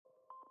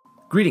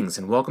Greetings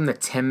and welcome to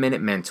 10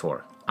 Minute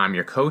Mentor. I'm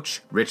your coach,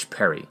 Rich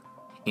Perry.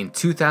 In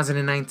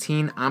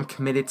 2019, I'm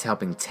committed to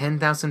helping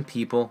 10,000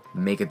 people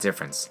make a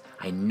difference.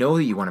 I know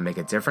that you want to make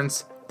a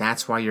difference.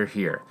 That's why you're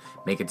here.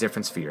 Make a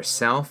difference for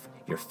yourself,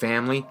 your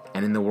family,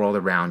 and in the world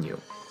around you.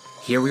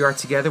 Here we are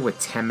together with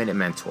 10 Minute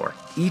Mentor,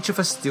 each of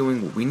us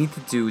doing what we need to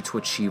do to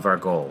achieve our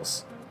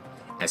goals.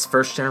 As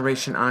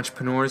first-generation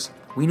entrepreneurs,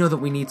 we know that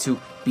we need to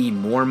be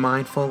more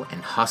mindful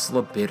and hustle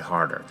a bit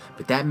harder,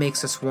 but that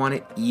makes us want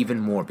it even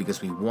more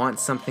because we want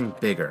something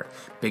bigger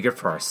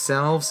for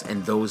ourselves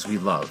and those we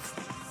love.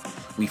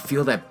 We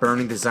feel that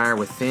burning desire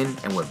within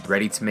and we're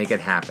ready to make it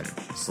happen.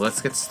 So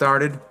let's get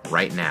started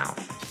right now.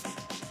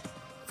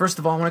 First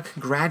of all, I want to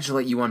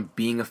congratulate you on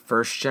being a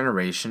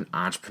first-generation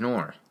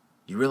entrepreneur.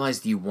 You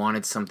realized you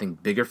wanted something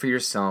bigger for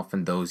yourself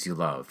and those you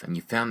love, and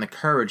you found the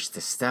courage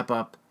to step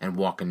up and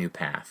walk a new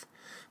path.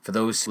 For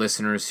those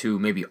listeners who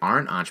maybe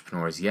aren't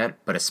entrepreneurs yet,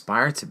 but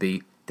aspire to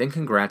be, then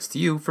congrats to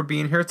you for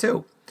being here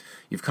too.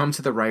 You've come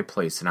to the right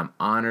place, and I'm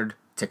honored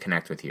to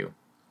connect with you.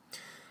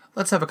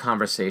 Let's have a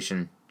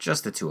conversation,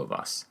 just the two of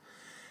us.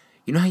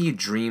 You know how you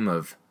dream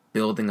of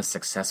building a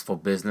successful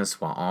business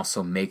while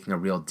also making a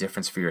real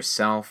difference for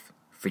yourself,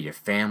 for your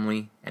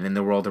family, and in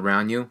the world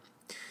around you?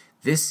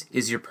 This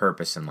is your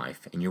purpose in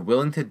life, and you're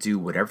willing to do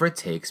whatever it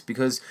takes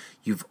because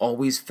you've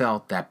always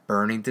felt that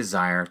burning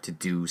desire to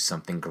do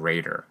something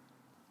greater.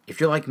 If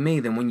you're like me,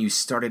 then when you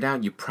started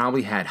out, you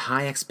probably had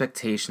high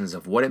expectations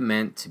of what it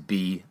meant to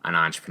be an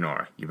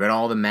entrepreneur. You read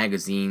all the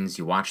magazines,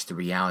 you watched the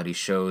reality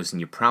shows, and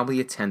you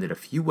probably attended a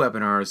few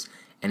webinars,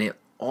 and it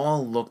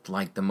all looked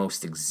like the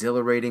most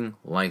exhilarating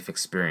life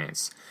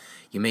experience.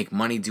 You make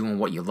money doing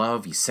what you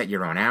love, you set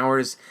your own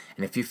hours,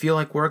 and if you feel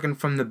like working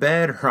from the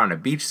bed or on a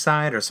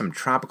beachside or some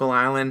tropical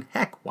island,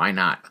 heck, why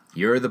not?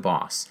 You're the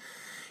boss.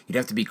 You'd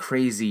have to be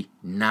crazy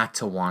not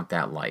to want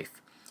that life.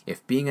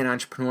 If being an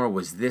entrepreneur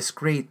was this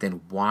great,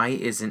 then why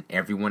isn't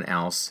everyone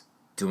else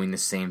doing the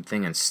same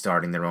thing and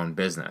starting their own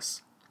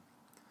business?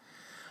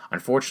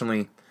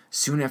 Unfortunately,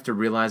 soon after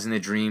realizing the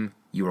dream,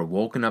 you were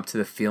woken up to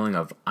the feeling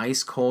of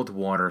ice-cold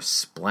water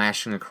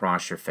splashing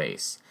across your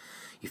face.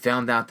 You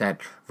found out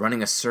that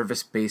running a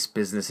service-based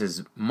business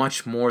is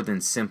much more than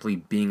simply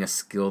being a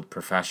skilled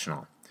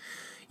professional.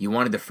 You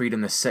wanted the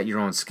freedom to set your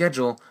own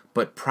schedule,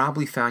 but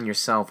probably found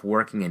yourself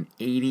working an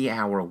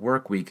 80-hour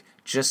work week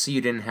just so you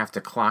didn't have to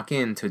clock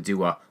in to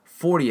do a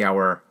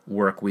 40-hour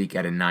work week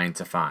at a 9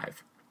 to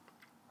 5.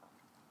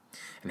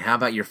 And how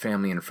about your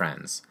family and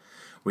friends?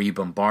 Were you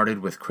bombarded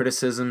with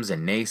criticisms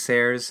and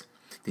naysayers?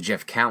 Did you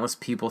have countless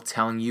people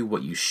telling you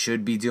what you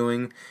should be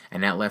doing,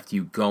 and that left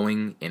you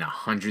going in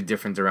 100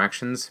 different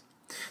directions?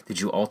 Did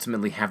you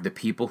ultimately have the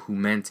people who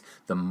meant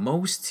the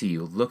most to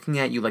you looking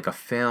at you like a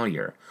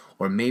failure,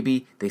 or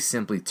maybe they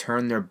simply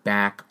turned their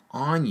back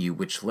on you,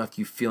 which left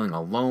you feeling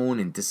alone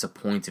and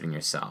disappointed in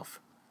yourself?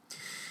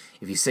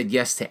 If you said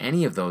yes to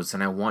any of those,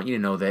 then I want you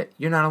to know that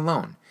you're not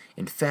alone.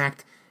 In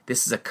fact,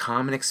 this is a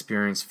common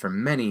experience for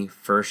many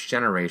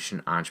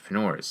first-generation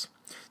entrepreneurs.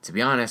 To be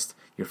honest,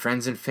 your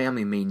friends and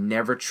family may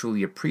never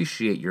truly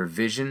appreciate your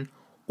vision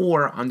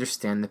or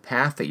understand the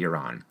path that you're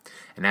on,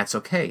 and that's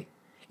okay.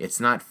 It's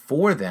not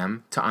for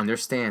them to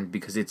understand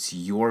because it's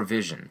your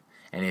vision,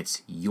 and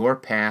it's your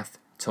path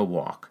to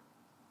walk.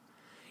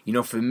 You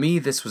know, for me,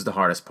 this was the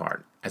hardest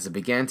part. As I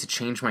began to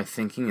change my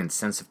thinking and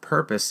sense of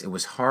purpose, it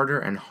was harder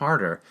and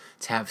harder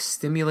to have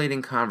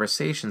stimulating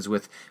conversations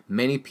with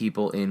many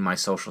people in my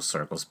social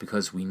circles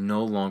because we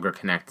no longer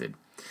connected.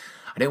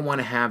 I didn't want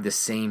to have the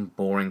same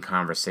boring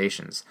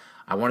conversations.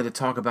 I wanted to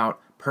talk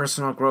about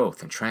personal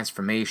growth and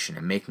transformation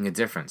and making a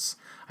difference.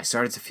 I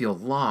started to feel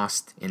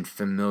lost in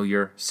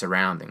familiar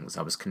surroundings.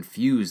 I was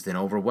confused and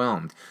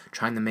overwhelmed,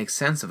 trying to make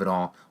sense of it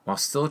all while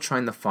still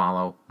trying to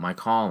follow my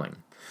calling.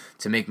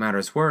 To make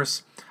matters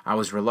worse, I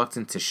was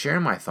reluctant to share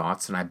my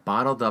thoughts, and I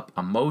bottled up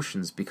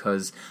emotions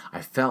because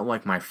I felt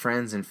like my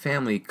friends and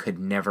family could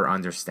never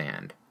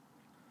understand.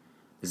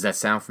 Does that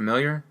sound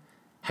familiar?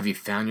 Have you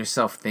found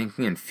yourself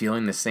thinking and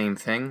feeling the same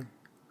thing?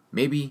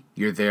 Maybe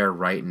you're there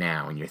right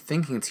now, and you're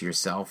thinking to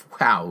yourself,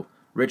 wow,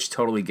 Rich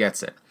totally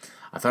gets it.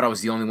 I thought I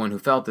was the only one who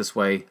felt this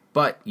way,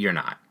 but you're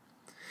not.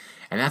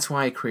 And that's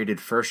why I created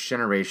First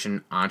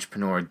Generation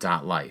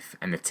Entrepreneur.life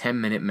and the 10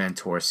 Minute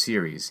Mentor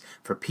series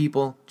for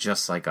people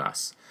just like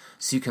us.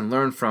 So you can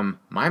learn from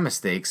my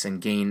mistakes and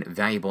gain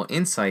valuable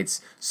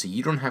insights so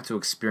you don't have to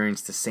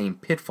experience the same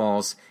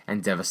pitfalls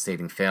and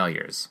devastating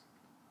failures.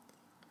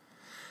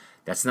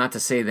 That's not to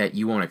say that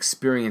you won't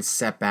experience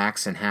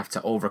setbacks and have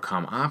to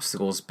overcome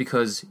obstacles,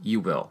 because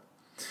you will.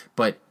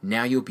 But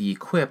now you'll be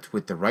equipped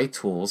with the right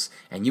tools,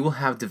 and you will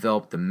have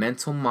developed the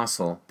mental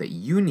muscle that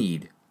you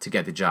need to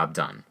get the job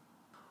done.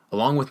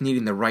 Along with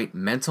needing the right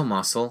mental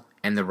muscle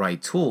and the right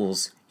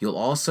tools, you'll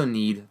also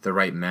need the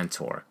right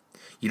mentor.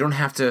 You don't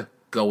have to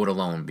go it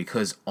alone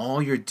because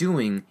all you're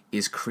doing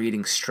is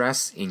creating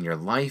stress in your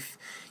life,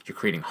 you're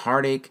creating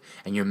heartache,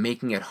 and you're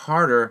making it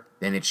harder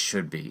than it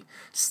should be.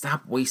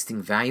 Stop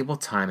wasting valuable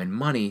time and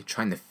money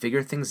trying to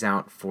figure things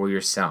out for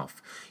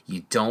yourself.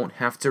 You don't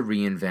have to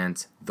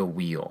reinvent the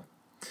wheel.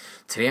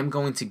 Today I'm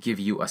going to give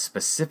you a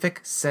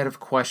specific set of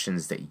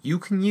questions that you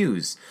can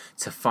use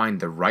to find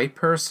the right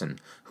person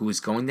who is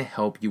going to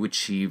help you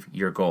achieve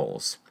your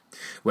goals.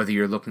 Whether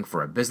you're looking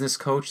for a business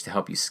coach to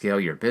help you scale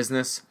your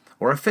business,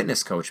 or a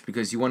fitness coach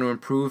because you want to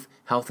improve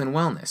health and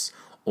wellness,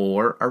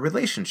 or a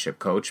relationship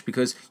coach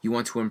because you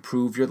want to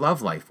improve your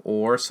love life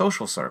or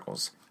social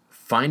circles.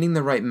 Finding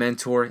the right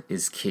mentor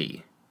is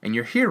key. And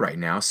you're here right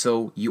now,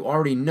 so you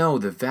already know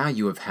the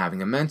value of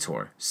having a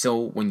mentor. So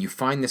when you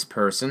find this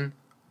person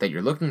that you're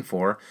looking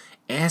for,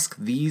 ask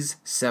these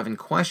 7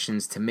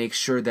 questions to make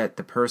sure that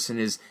the person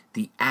is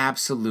the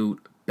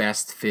absolute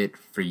best fit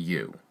for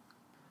you.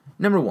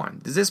 Number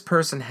 1, does this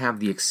person have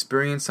the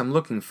experience I'm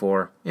looking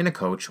for in a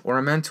coach or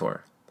a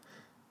mentor?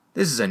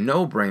 This is a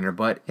no-brainer,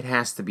 but it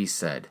has to be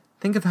said.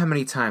 Think of how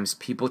many times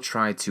people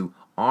tried to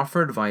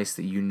offer advice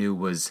that you knew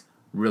was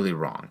really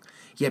wrong.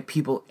 Yet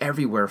people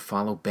everywhere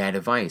follow bad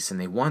advice and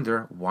they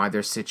wonder why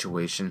their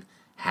situation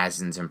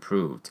hasn't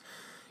improved.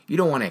 You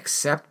don't want to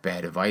accept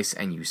bad advice,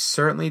 and you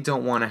certainly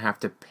don't want to have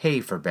to pay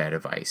for bad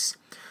advice.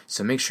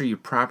 So make sure you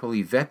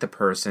properly vet the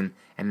person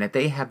and that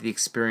they have the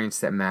experience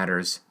that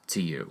matters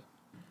to you.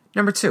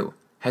 Number 2,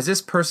 has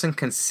this person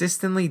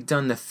consistently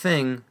done the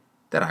thing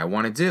that I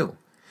want to do?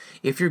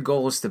 If your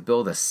goal is to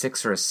build a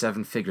 6 or a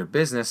 7-figure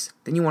business,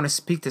 then you want to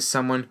speak to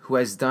someone who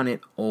has done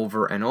it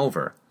over and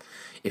over.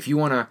 If you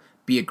want to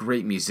be a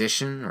great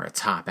musician or a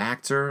top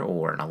actor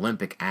or an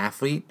Olympic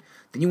athlete,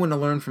 then you want to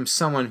learn from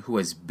someone who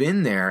has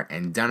been there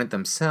and done it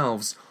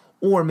themselves,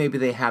 or maybe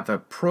they have a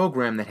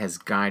program that has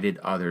guided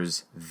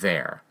others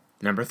there.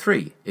 Number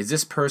 3, is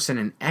this person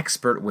an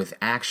expert with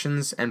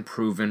actions and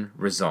proven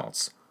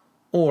results?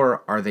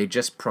 Or are they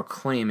just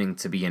proclaiming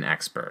to be an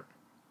expert?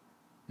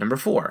 Number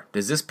 4,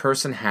 does this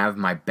person have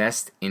my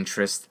best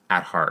interest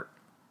at heart?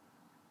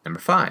 Number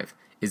 5,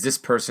 is this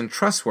person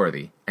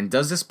trustworthy, and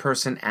does this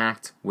person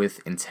act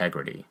with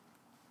integrity?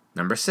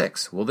 Number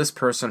 6, will this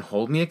person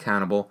hold me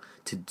accountable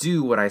to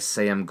do what I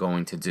say I'm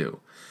going to do?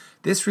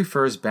 This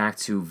refers back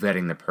to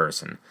vetting the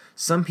person.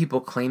 Some people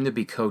claim to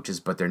be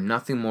coaches, but they're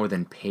nothing more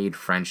than paid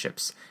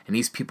friendships, and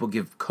these people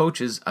give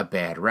coaches a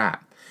bad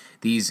rap.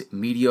 These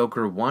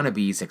mediocre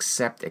wannabes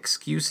accept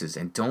excuses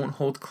and don't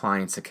hold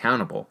clients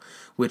accountable,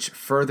 which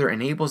further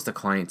enables the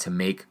client to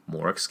make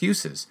more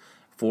excuses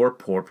for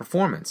poor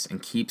performance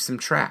and keeps them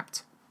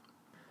trapped.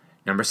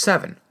 Number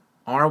 7,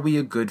 are we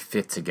a good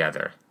fit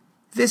together?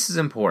 This is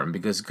important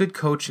because good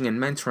coaching and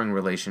mentoring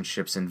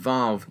relationships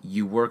involve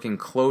you working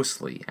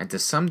closely and to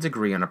some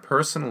degree on a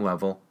personal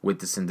level with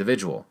this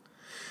individual.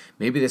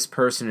 Maybe this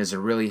person is a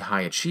really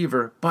high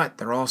achiever, but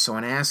they're also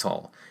an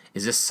asshole.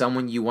 Is this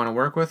someone you want to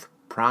work with?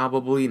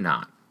 Probably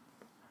not.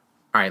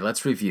 Alright,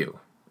 let's review.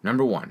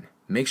 Number 1,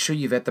 make sure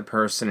you vet the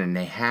person and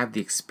they have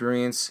the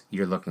experience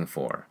you're looking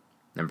for.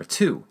 Number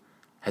 2,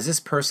 has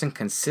this person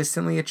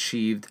consistently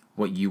achieved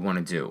what you want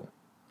to do?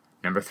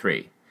 Number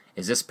 3,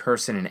 is this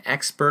person an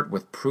expert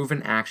with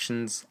proven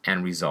actions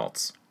and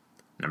results?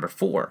 Number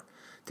 4,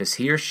 does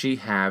he or she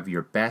have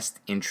your best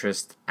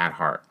interest at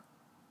heart?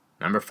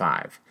 Number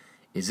 5,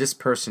 is this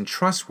person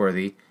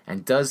trustworthy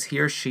and does he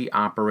or she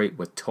operate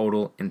with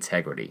total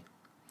integrity?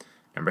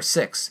 Number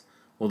 6,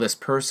 will this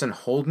person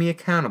hold me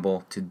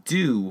accountable to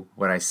do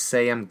what I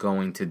say I'm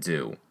going to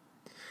do?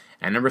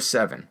 And number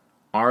 7,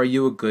 are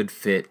you a good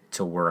fit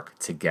to work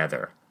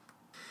together?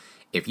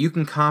 If you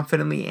can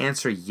confidently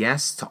answer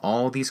yes to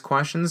all these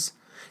questions,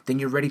 then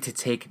you're ready to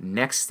take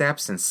next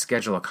steps and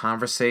schedule a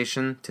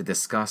conversation to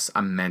discuss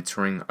a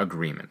mentoring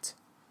agreement.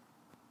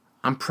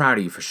 I'm proud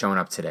of you for showing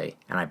up today,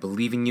 and I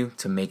believe in you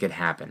to make it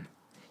happen.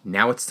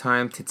 Now it's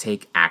time to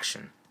take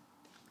action.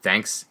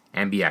 Thanks,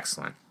 and be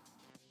excellent.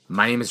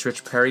 My name is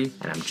Rich Perry,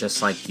 and I'm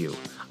just like you.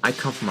 I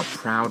come from a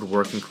proud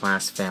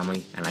working-class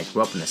family, and I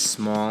grew up in a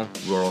small,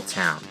 rural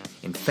town.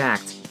 In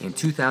fact, in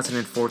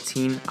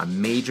 2014, a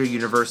major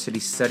university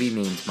study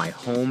named my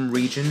home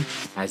region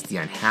as the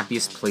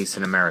unhappiest place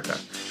in America.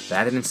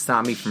 That didn't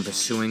stop me from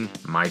pursuing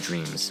my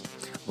dreams.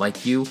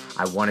 Like you,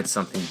 I wanted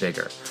something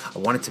bigger. I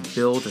wanted to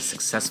build a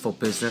successful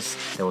business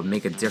that would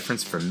make a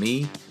difference for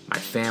me, my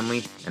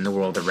family, and the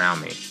world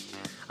around me.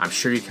 I'm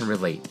sure you can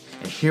relate,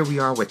 and here we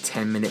are with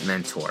 10-Minute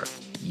Mentor.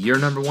 Your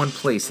number 1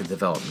 place to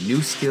develop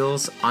new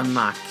skills,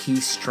 unlock key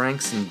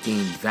strengths, and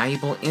gain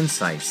valuable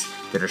insights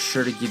that are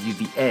sure to give you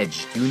the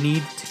edge you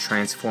need to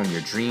transform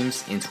your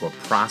dreams into a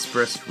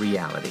prosperous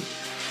reality.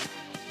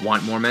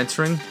 Want more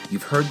mentoring?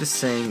 You've heard the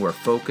saying, where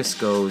focus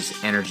goes,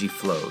 energy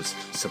flows.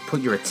 So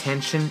put your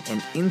attention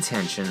and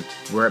intention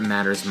where it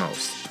matters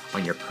most,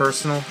 on your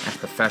personal and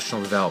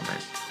professional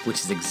development, which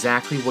is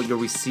exactly what you'll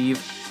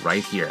receive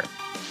right here.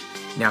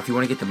 Now, if you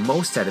want to get the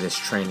most out of this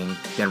training,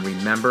 then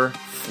remember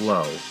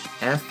FLOW.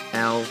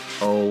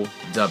 F-L-O-W.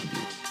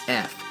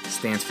 F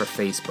stands for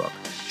Facebook.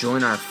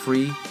 Join our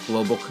free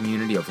global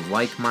community of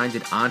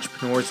like-minded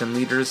entrepreneurs and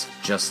leaders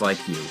just like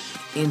you.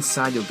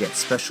 Inside, you'll get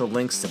special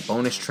links to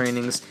bonus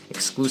trainings,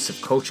 exclusive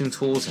coaching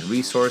tools and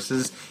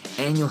resources,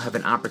 and you'll have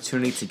an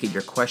opportunity to get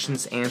your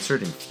questions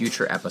answered in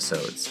future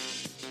episodes.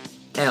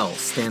 L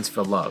stands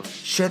for love.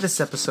 Share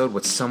this episode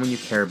with someone you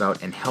care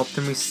about and help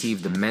them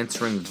receive the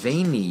mentoring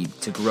they need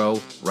to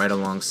grow right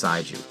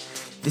alongside you.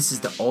 This is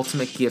the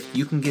ultimate gift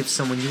you can give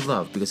someone you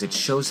love because it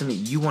shows them that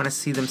you want to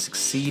see them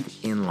succeed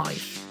in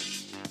life.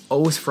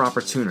 O is for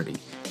opportunity.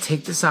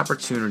 Take this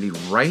opportunity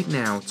right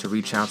now to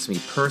reach out to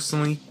me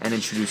personally and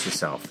introduce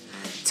yourself.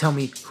 Tell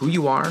me who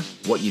you are,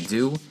 what you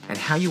do, and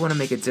how you want to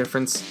make a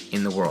difference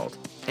in the world.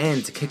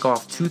 And to kick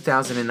off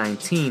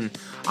 2019,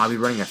 I'll be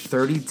running a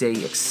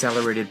 30-day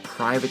accelerated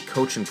private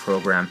coaching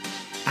program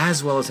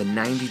as well as a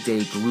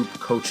 90-day group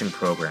coaching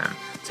program.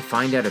 To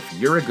find out if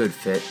you're a good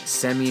fit,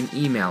 send me an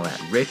email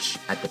at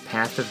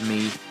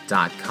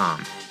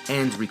rich@thepathofme.com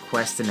and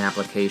request an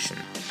application.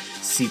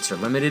 Seats are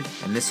limited,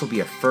 and this will be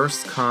a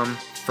first-come,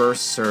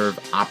 first-serve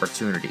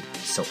opportunity,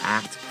 so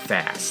act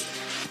fast.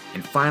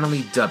 And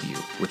finally, W,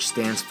 which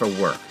stands for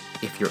work.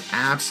 If you're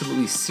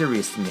absolutely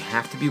serious, then you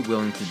have to be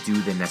willing to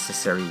do the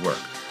necessary work.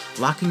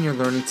 Lock in your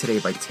learning today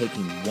by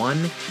taking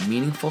one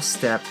meaningful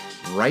step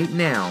right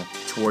now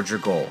towards your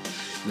goal.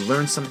 You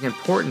learned something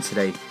important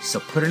today, so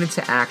put it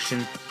into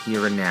action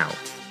here and now.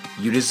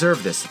 You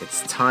deserve this.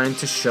 It's time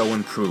to show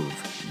and prove.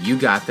 You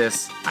got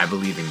this. I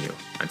believe in you.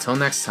 Until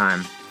next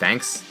time,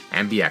 thanks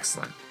and be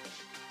excellent.